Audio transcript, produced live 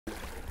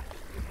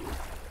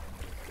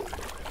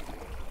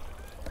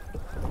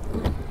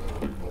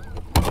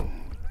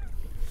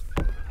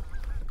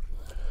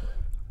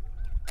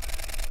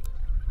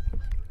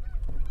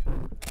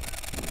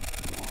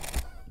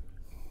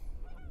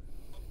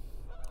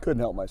Couldn't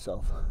help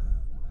myself.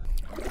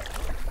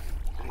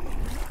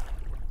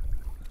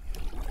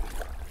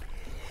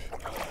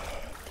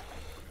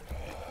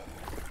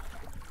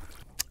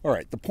 All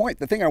right,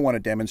 the thing I want to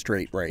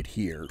demonstrate right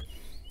here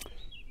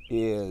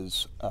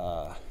is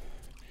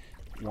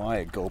why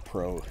a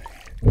GoPro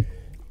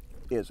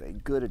is a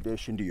good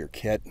addition to your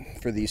kit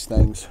for these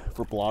things,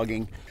 for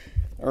blogging.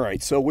 All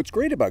right, so what's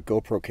great about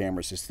GoPro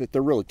cameras is that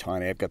they're really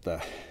tiny. I've got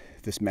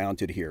this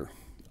mounted here,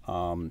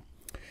 and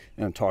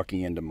I'm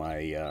talking into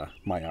my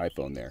my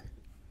iPhone there.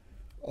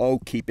 Oh,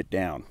 keep it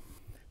down.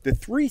 The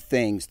three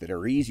things that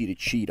are easy to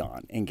cheat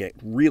on and get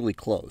really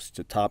close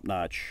to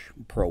top-notch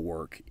pro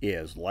work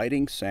is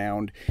lighting,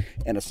 sound,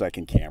 and a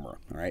second camera.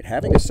 All right,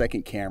 having a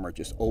second camera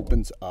just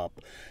opens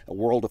up a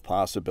world of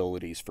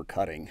possibilities for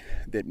cutting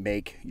that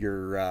make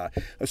your,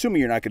 assuming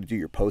you're not going to do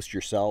your post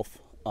yourself,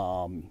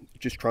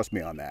 just trust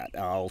me on that.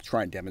 I'll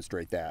try and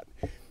demonstrate that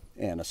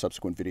in a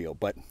subsequent video,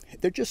 but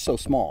they're just so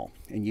small,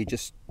 and you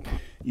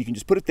can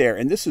just put it there.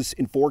 And this is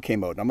in 4K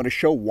mode. And I'm going to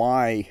show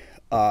why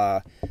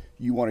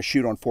you want to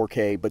shoot on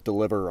 4K but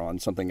deliver on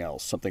something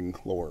else, something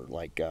lower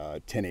like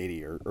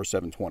 1080 or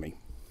 720,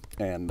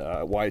 and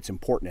why it's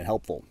important and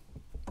helpful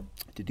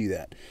to do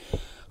that.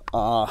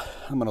 I'm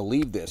going to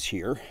leave this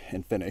here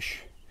and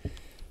finish. I'm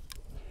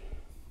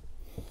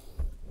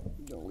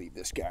going to leave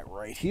this guy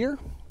right here.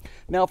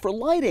 Now for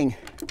lighting,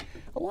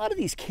 a lot of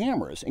these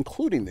cameras,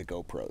 including the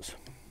GoPros,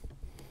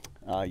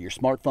 your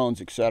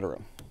smartphones, etc.,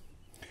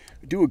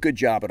 do a good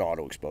job at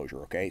auto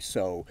exposure. Okay,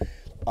 so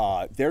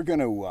they're going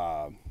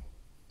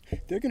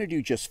to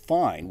do just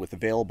fine with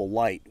available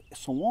light,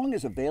 so long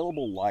as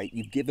available light,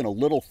 you've given a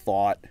little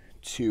thought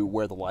to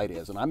where the light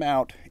is. And I'm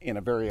out in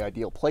a very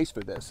ideal place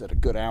for this at a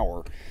good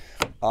hour,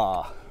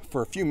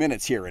 for a few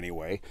minutes here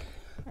anyway.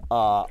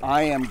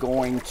 I am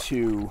going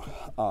to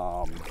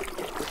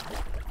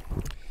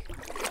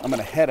I'm going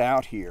to head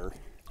out here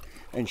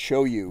and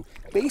show you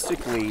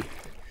basically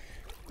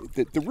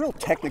the real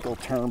technical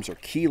terms are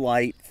key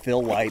light,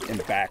 fill light, and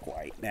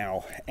backlight.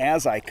 Now,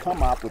 as I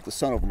come up with the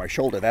sun over my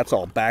shoulder, that's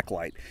all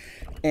backlight.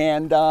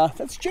 And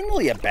that's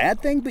generally a bad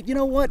thing, but you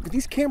know what?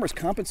 These cameras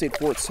compensate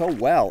for it so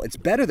well. It's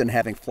better than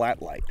having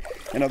flat light.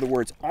 In other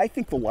words, I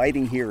think the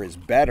lighting here is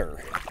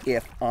better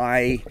if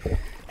I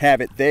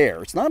have it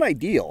there. It's not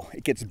ideal.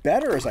 It gets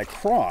better as I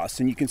cross,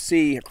 and you can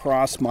see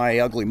across my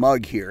ugly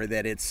mug here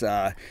that it's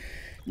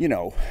you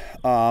know,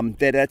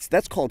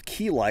 that's called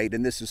key light,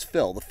 and this is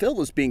fill. The fill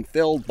is being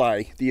filled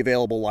by the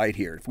available light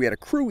here. If we had a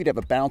crew, we'd have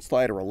a bounce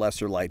light or a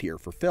lesser light here.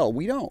 For fill,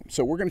 we don't.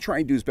 So we're going to try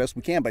and do as best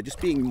we can by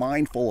just being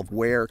mindful of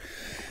where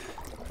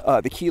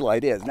the key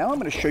light is. Now I'm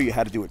going to show you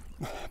how to do it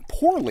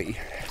poorly.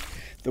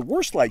 The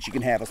worst light you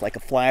can have is like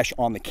a flash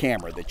on the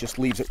camera that just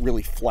leaves it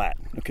really flat,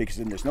 okay, because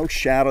then there's no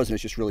shadows and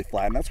it's just really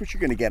flat, and that's what you're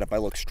going to get if I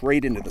look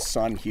straight into the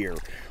sun here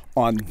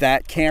on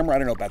that camera. I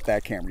don't know about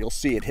that camera. You'll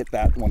see it hit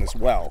that one as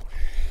well.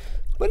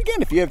 But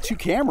again, if you have two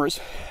cameras,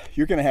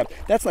 you're going to have,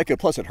 that's like a,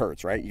 plus it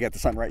hurts, right? You got the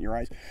sun right in your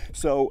eyes.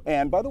 So,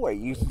 and by the way,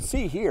 you can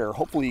see here,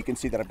 hopefully you can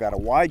see that I've got a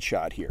wide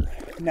shot here.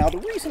 Now, the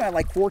reason I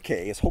like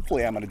 4K is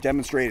hopefully I'm going to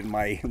demonstrate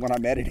when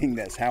I'm editing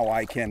this, how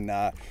I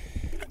can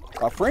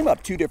frame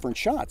up two different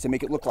shots and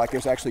make it look like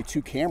there's actually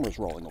two cameras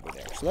rolling over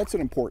there. So that's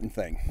an important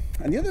thing.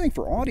 And the other thing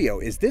for audio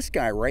is this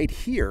guy right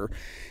here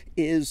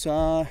is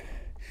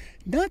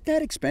not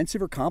that expensive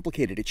or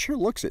complicated. It sure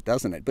looks it,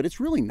 doesn't it? But it's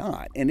really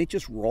not. And it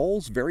just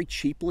rolls very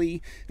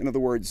cheaply. In other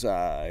words,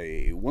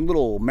 one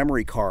little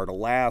memory card will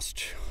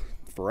last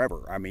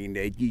forever. I mean,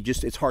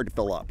 it's hard to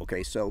fill up,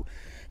 okay? So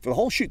for the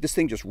whole shoot, this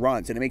thing just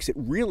runs, and it makes it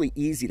really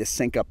easy to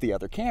sync up the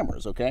other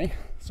cameras, okay?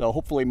 So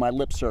hopefully my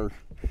lips are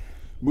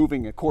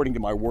moving according to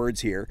my words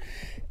here.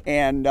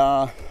 And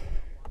the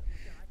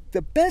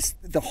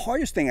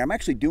hardest thing, I'm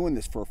actually doing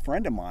this for a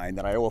friend of mine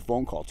that I owe a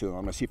phone call to. I'm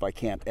going to see if I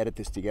can't edit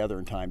this together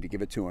in time to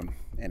give it to him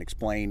and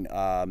explain.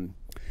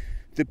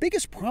 The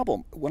biggest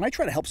problem, when I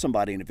try to help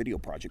somebody in a video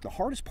project, the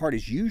hardest part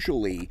is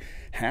usually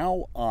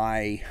how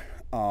I,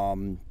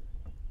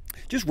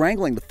 just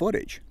wrangling the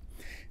footage.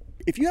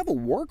 If you have a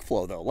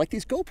workflow though, like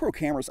these GoPro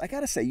cameras, I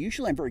gotta say,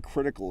 usually I'm very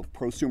critical of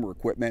prosumer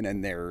equipment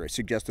and their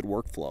suggested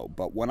workflow.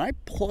 But when I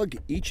plug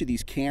each of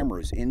these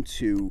cameras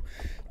into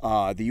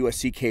the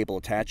USB cable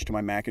attached to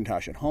my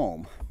Macintosh at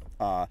home,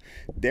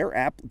 their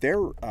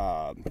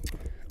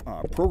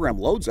program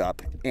loads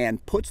up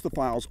and puts the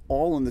files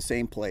all in the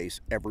same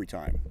place every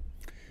time.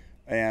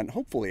 And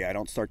hopefully I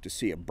don't start to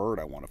see a bird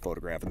I want to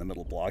photograph in the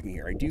middle of blogging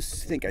here. I do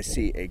think I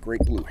see a great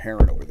blue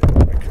heron over there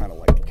that I kind of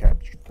like to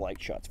capture flight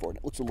shots for.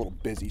 It looks a little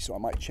busy, so I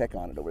might check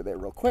on it over there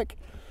real quick.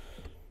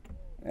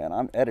 And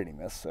I'm editing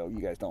this, so you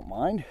guys don't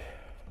mind.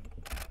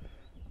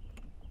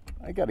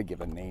 I got to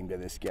give a name to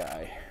this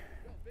guy.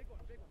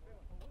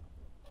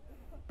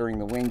 During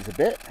the wings a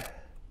bit.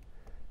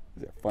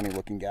 These are funny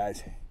looking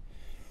guys.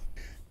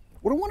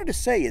 What I wanted to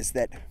say is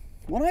that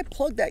when I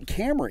plug that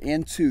camera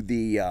into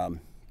the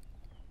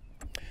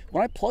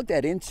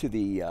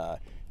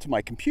to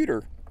my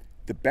computer,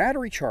 the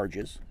battery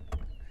charges,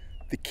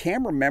 the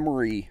camera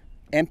memory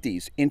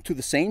empties into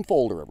the same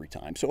folder every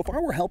time. So if I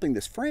were helping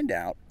this friend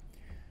out,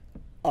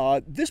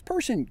 this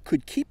person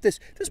could keep this.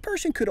 This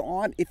person could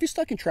if you're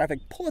stuck in traffic,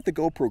 pull out the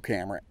GoPro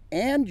camera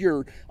and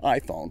your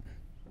iPhone,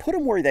 put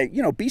them where they,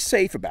 be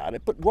safe about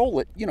it, but roll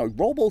it,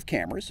 roll both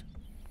cameras.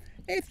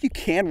 If you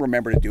can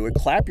remember to do it,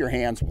 clap your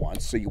hands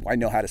once so I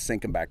know how to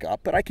sync them back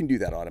up, but I can do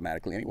that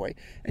automatically anyway,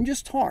 and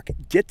just talk.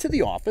 Get to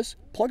the office,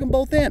 plug them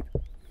both in,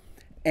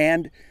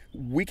 and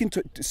we can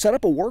set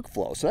up a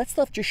workflow. So that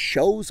stuff just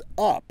shows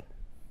up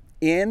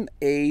in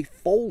a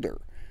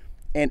folder.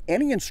 And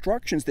any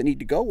instructions that need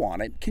to go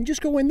on it can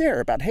just go in there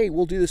about, hey,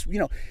 we'll do this,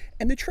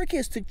 And the trick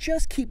is to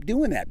just keep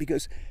doing that,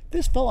 because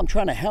this fellow I'm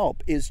trying to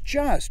help is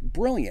just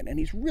brilliant. And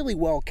he's really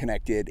well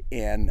connected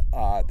in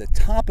the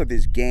top of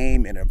his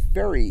game in a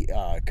very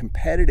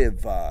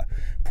competitive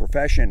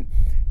profession.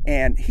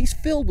 And he's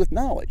filled with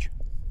knowledge.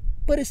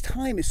 But his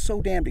time is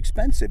so damned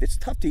expensive. It's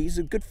tough he's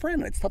a good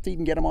friend. It's tough to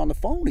even get him on the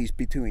phone. He's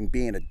between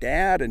being a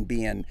dad and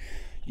being,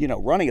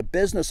 running a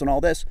business and all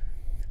this.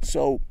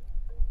 So,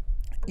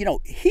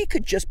 he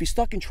could just be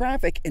stuck in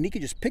traffic and he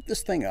could just pick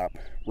this thing up,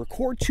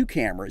 record 2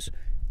 cameras,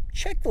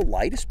 check the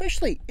light,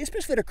 especially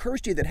if it occurs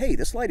to you that, hey,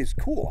 this light is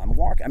cool.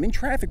 I'm in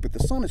traffic, but the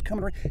sun is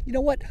coming around. You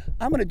know what?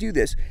 I'm going to do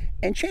this.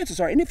 And chances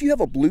are, and if you have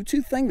a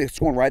Bluetooth thing that's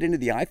going right into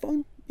the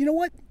iPhone, you know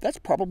what? That's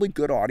probably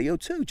good audio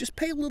too. Just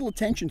pay a little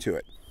attention to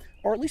it.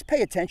 Or at least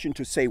pay attention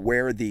to, say,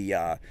 where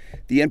the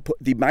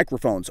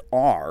microphones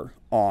are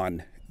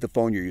on the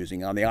phone you're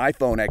using. On the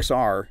iPhone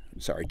XR,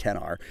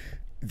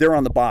 they're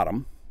on the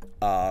bottom.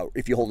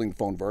 If you're holding the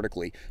phone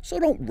vertically. So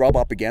don't rub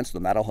up against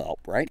them. That'll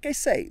help, right? Like I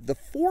say, the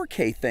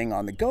 4K thing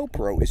on the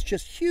GoPro is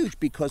just huge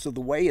because of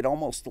the way it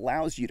almost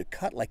allows you to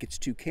cut like it's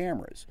 2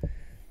 cameras.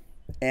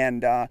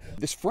 And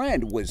this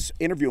friend was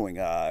interviewing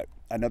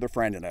another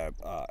friend in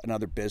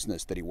another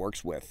business that he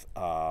works with.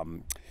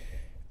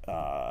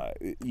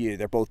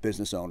 They're both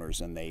business owners,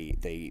 and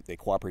they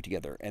cooperate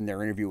together, and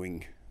they're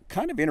interviewing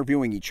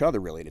each other,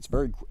 really. And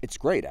it's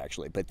great,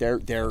 actually. But they're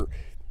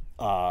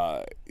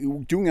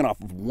doing it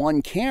off of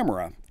 1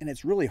 camera, and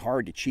it's really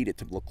hard to cheat it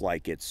to look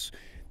like it's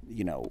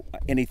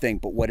anything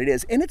but what it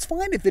is. And it's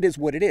fine if it is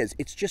what it is.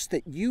 It's just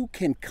that you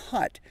can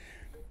cut.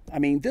 I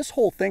mean, this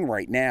whole thing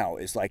right now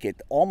is like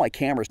all my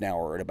cameras now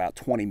are at about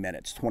 20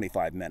 minutes,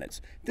 25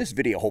 minutes. This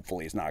video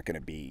hopefully is not going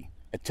to be,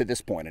 to this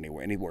point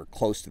anyway, anywhere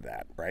close to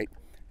that, right?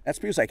 That's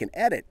because I can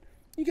edit.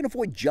 You can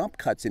avoid jump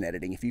cuts in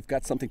editing if you've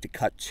got something to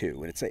cut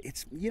to.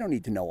 And you don't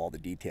need to know all the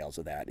details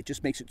of that. It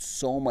just makes it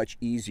so much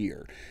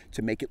easier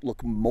to make it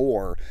look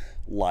more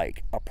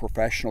like a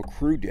professional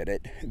crew did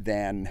it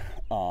than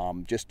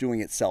just doing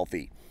it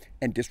selfie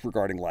and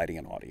disregarding lighting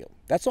and audio.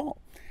 That's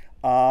all.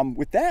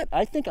 With that,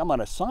 I think I'm going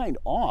to sign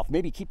off.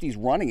 Maybe keep these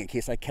running in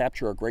case I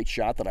capture a great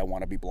shot that I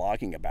want to be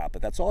blogging about.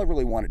 But that's all I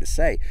really wanted to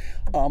say.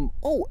 One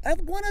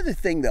other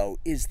thing, though,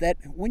 is that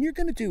when you're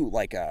going to do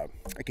like a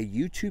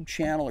YouTube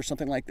channel or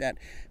something like that,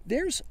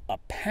 there's a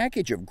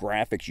package of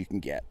graphics you can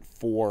get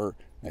for.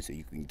 I say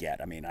you can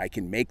get. I mean, I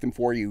can make them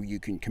for you.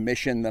 You can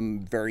commission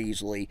them very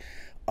easily,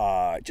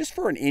 just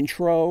for an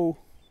intro.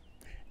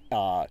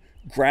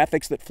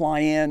 Graphics that fly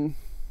in.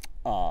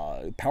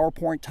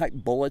 PowerPoint type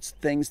bullets,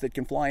 things that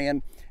can fly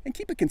in, and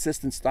keep a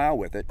consistent style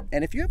with it.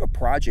 And if you have a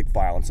project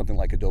file on something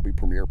like Adobe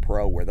Premiere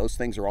Pro where those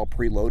things are all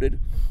preloaded,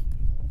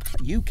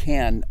 you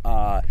can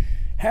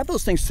have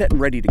those things set and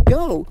ready to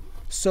go,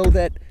 so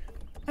that,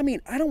 I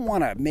mean, I don't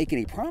want to make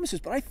any promises,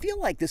 but I feel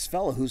like this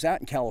fellow who's out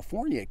in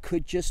California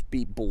could just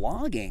be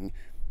blogging,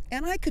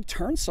 and I could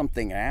turn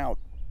something out,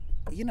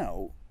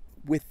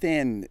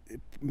 within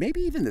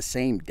maybe even the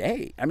same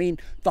day. I mean,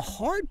 the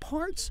hard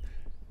parts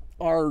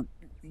are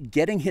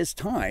getting his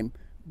time,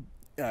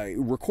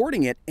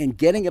 recording it and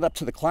getting it up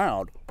to the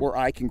cloud where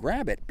I can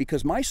grab it,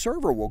 because my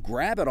server will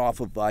grab it off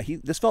of,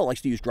 this fellow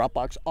likes to use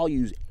Dropbox. I'll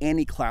use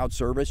any cloud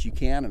service you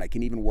can, and I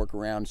can even work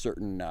around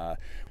certain,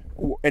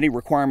 any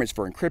requirements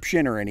for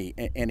encryption or any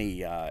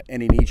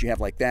needs you have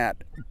like that.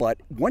 But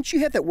once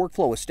you have that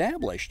workflow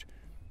established,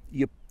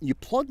 you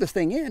plug the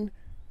thing in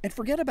and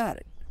forget about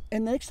it.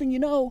 And the next thing you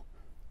know,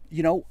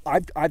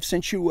 I've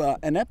sent you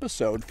an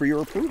episode for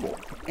your approval,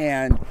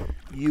 and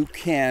you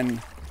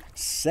can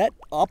set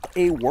up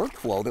a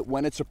workflow that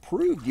when it's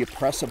approved, you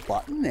press a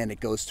button and it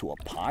goes to a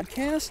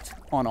podcast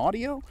on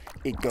audio.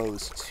 It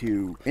goes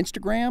to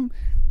Instagram.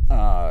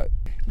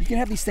 You can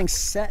have these things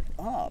set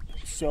up.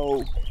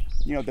 So,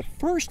 the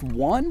first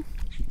one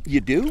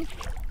you do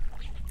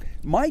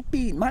might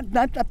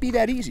not be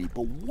that easy,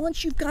 but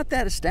once you've got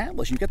that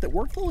established, you've got that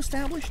workflow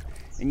established,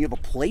 and you have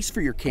a place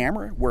for your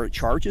camera where it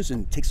charges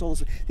and takes all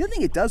this. The other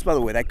thing it does, by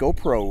the way, that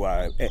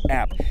GoPro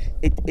app,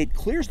 it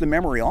clears the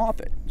memory off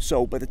it.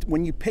 So, but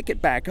when you pick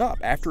it back up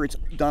after it's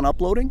done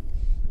uploading,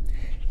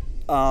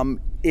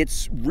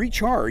 it's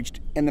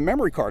recharged and the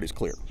memory card is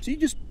clear. So you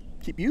just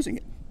keep using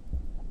it.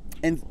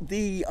 And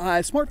the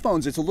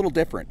smartphones, it's a little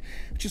different,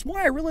 which is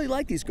why I really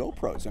like these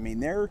GoPros. I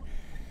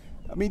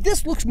mean,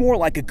 this looks more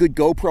like a good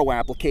GoPro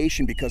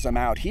application because I'm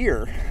out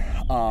here,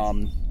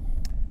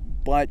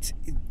 but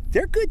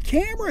they're good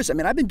cameras. I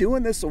mean, I've been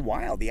doing this a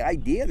while. The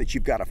idea that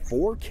you've got a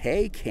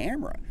 4K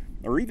camera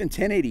or even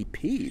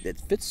 1080p that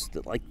fits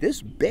like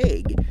this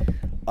big,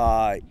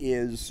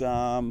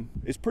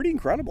 is pretty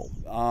incredible.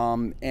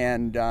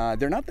 And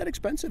they're not that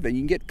expensive, and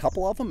you can get a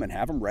couple of them and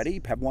have them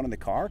ready, have one in the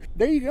car.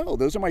 There you go.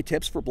 Those are my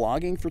tips for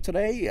blogging for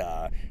today.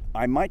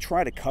 I might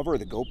try to cover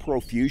the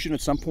GoPro Fusion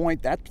at some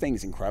point. That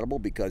thing's incredible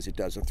because it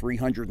does a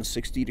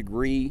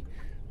 360-degree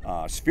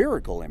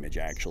spherical image,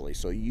 actually.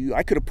 So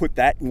I could have put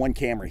that one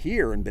camera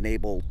here and been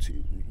able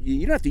to,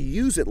 you don't have to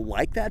use it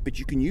like that, but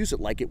you can use it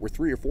like it were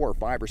 3 or 4 or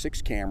 5 or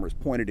 6 cameras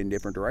pointed in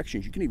different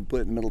directions. You can even put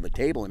it in the middle of the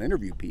table and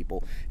interview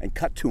people and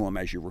cut to them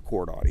as you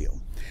record audio.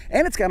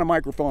 And it's got a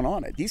microphone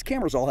on it. These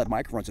cameras all have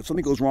microphones. If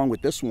something goes wrong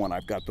with this one,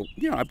 I've got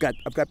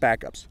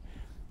backups,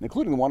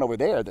 including the one over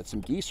there that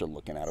some geese are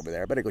looking at over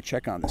there. I better go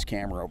check on this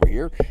camera over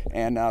here.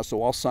 And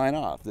so I'll sign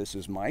off. This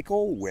is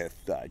Michael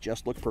with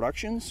Just Look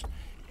Productions,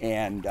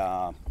 and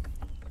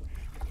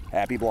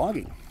happy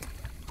blogging.